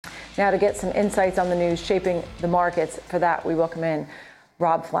Now, to get some insights on the news shaping the markets, for that, we welcome in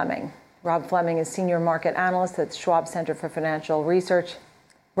Rob Fleming. Rob Fleming is Senior Market Analyst at Schwab Center for Financial Research.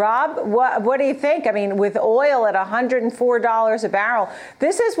 Rob, what do you think? I mean, with oil at $104 a barrel,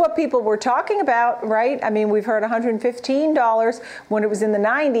 this is what people were talking about, right? I mean, we've heard $115 when it was in the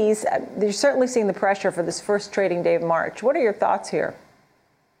 90s. You're certainly seeing the pressure for this first trading day of March. What are your thoughts here?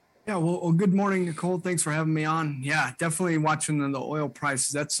 Yeah, well, good morning, Nicole. Thanks for having me on. Yeah, definitely watching the oil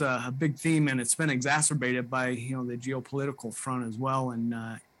prices. That's a big theme, and it's been exacerbated by, the geopolitical front as well,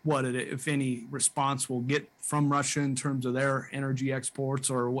 and what, if any, response we'll get from Russia in terms of their energy exports,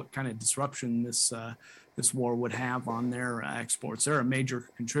 or what kind of disruption this war would have on their exports. They're a major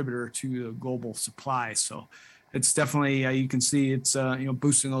contributor to the global supply, so it's definitely you can see it's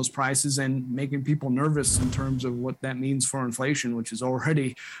boosting those prices and making people nervous in terms of what that means for inflation, which is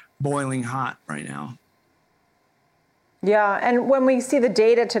already boiling hot right now. Yeah, and when we see the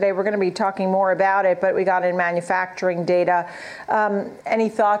data today, we're going to be talking more about it, but we got in manufacturing data. Any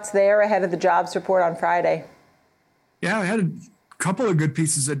thoughts there ahead of the jobs report on Friday? Yeah, I had a couple of good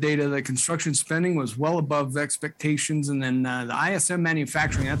pieces of data. The construction spending was well above expectations, and then the ISM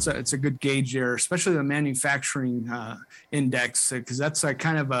manufacturing, it's a good gauge there, especially the manufacturing index, because that's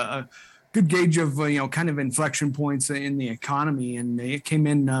kind of a good gauge of kind of inflection points in the economy, and it came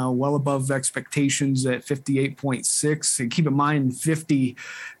in well above expectations at 58.6. And keep in mind, 50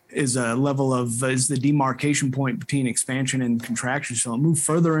 is a level is the demarcation point between expansion and contraction. So it moved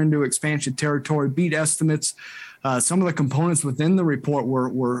further into expansion territory, beat estimates. Some of the components within the report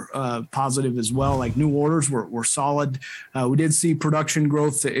were positive as well, like new orders were solid. We did see production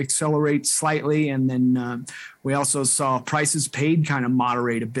growth accelerate slightly, and then we also saw prices paid kind of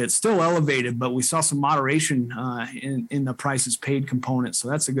moderate a bit, still elevated, but we saw some moderation in the prices paid component. So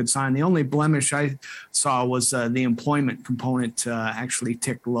that's a good sign. The only blemish I saw was the employment component actually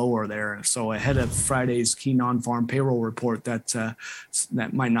ticked lower there. So ahead of Friday's key non-farm payroll report, that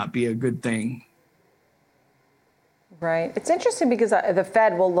might not be a good thing. Right. It's interesting because the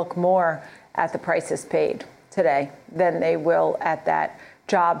Fed will look more at the prices paid today than they will at that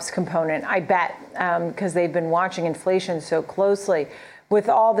jobs component, I bet, because they've been watching inflation so closely. With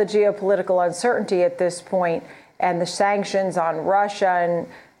all the geopolitical uncertainty at this point and the sanctions on Russia, and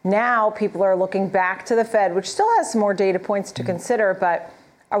now people are looking back to the Fed, which still has some more data points to consider, but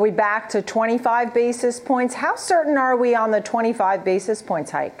are we back to 25 basis points? How certain are we on the 25 basis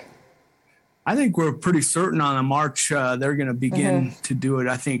points hike? I think we're pretty certain on a March they're going to begin to do it.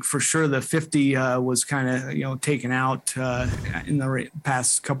 I think for sure the 50 was kind of taken out in the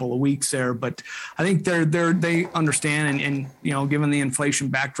past couple of weeks there, but I think they understand and given the inflation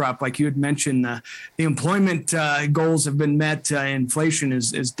backdrop, like you had mentioned, the employment goals have been met. Inflation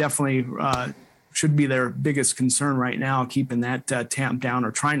is definitely should be their biggest concern right now, keeping that tamped down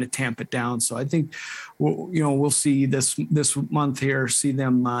or trying to tamp it down. So I think we'll see this month here, see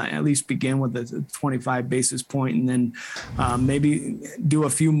them at least begin with a 25 basis point, and then maybe do a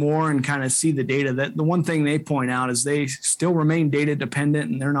few more and kind of see the data. That the one thing they point out is they still remain data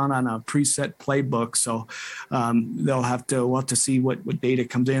dependent and they're not on a preset playbook. So we'll have to see what data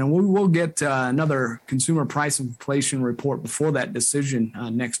comes in, and we'll get another consumer price inflation report before that decision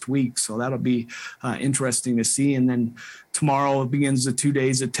next week. So that'll be interesting to see. And then tomorrow begins the 2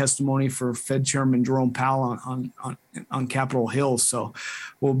 days of testimony for Fed Chairman Jerome Powell on Capitol Hill. So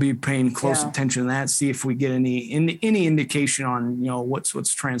we'll be paying close attention to that, see if we get any indication on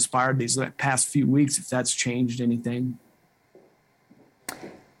what's transpired these past few weeks, if that's changed anything.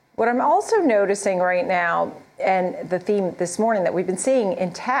 What I'm also noticing right now, and the theme this morning that we've been seeing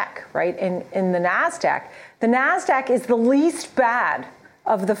in tech, right, in the NASDAQ is the least bad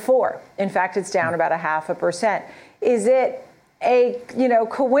of the four. In fact, it's down about 0.5%. Is it a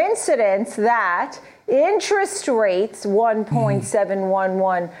coincidence that interest rates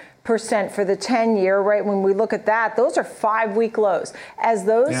 1.711% for the 10-year, right? When we look at that, those are 5-week lows. As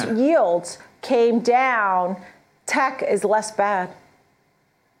those yields came down, tech is less bad.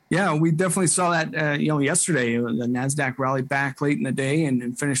 Yeah, we definitely saw that, yesterday. The NASDAQ rallied back late in the day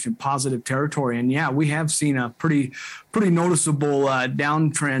and finished in positive territory. And yeah, we have seen a pretty noticeable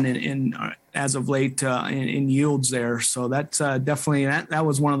downtrend in as of late in yields there. So that's definitely that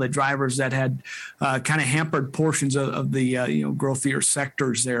was one of the drivers that had kind of hampered portions of the growthier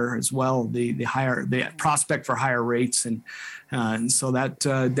sectors there as well. The prospect for higher rates, and so that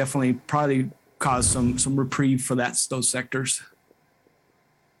definitely probably caused some reprieve for those sectors.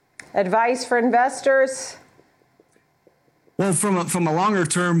 Advice for investors? Well, from a longer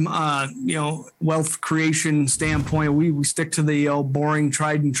term, wealth creation standpoint, we stick to the boring,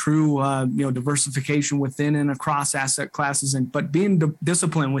 tried and true, diversification within and across asset classes, but being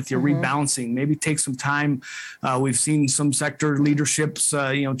disciplined with your rebalancing. Maybe take some time. We've seen some sector leaderships,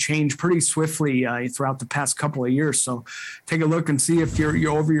 change pretty swiftly throughout the past couple of years. So take a look and see if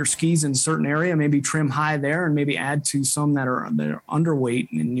you're over your skis in a certain area. Maybe trim high there, and maybe add to some that are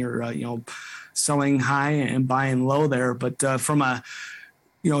underweight, and you're selling high and buying low there. But from a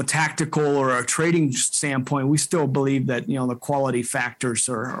tactical or a trading standpoint, we still believe that the quality factors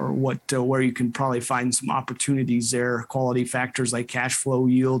are what where you can probably find some opportunities there. Quality factors like cash flow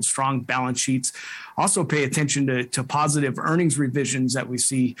yield, strong balance sheets. Also pay attention to positive earnings revisions that we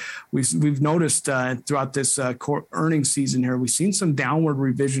see. We've noticed throughout this core earnings season here, we've seen some downward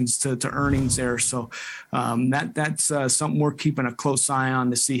revisions to earnings there. So that's something we're keeping a close eye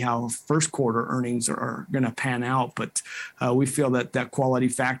on to see how first quarter earnings are going to pan out. But we feel that quality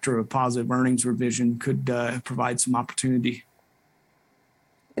factor of positive earnings revision could provide some opportunity.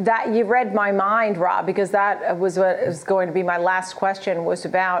 That you read my mind, Rob, because that was what was going to be my last question, was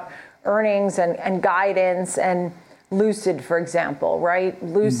about earnings and guidance and Lucid, for example, right?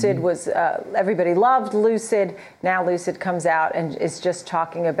 Lucid was, everybody loved Lucid. Now Lucid comes out and is just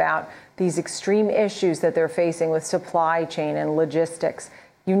talking about these extreme issues that they're facing with supply chain and logistics.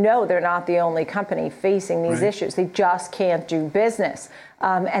 They're not the only company facing these issues. They just can't do business.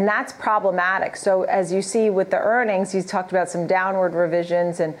 And that's problematic. So as you see with the earnings, you talked about some downward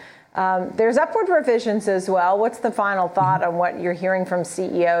revisions, and there's upward revisions as well. What's the final thought on what you're hearing from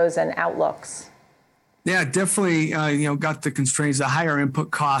CEOs and outlooks? Yeah, definitely. Got the constraints, the higher input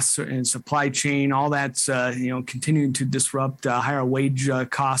costs and supply chain, all that's continuing to disrupt higher wage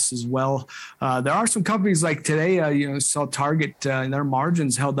costs as well. There are some companies like today, saw Target, their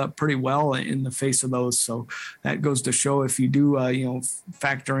margins held up pretty well in the face of those. So that goes to show if you do,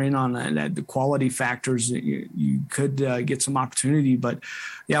 factor in on the quality factors, you could get some opportunity. But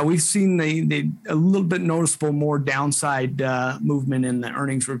yeah, we've seen a little bit noticeable more downside movement in the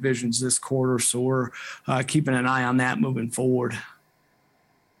earnings revisions this quarter. So we're keeping an eye on that moving forward.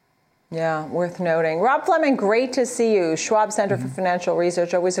 Yeah, worth noting. Rob Fleming, great to see you. Schwab Center for Financial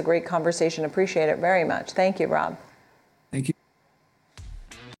Research, always a great conversation. Appreciate it very much. Thank you, Rob.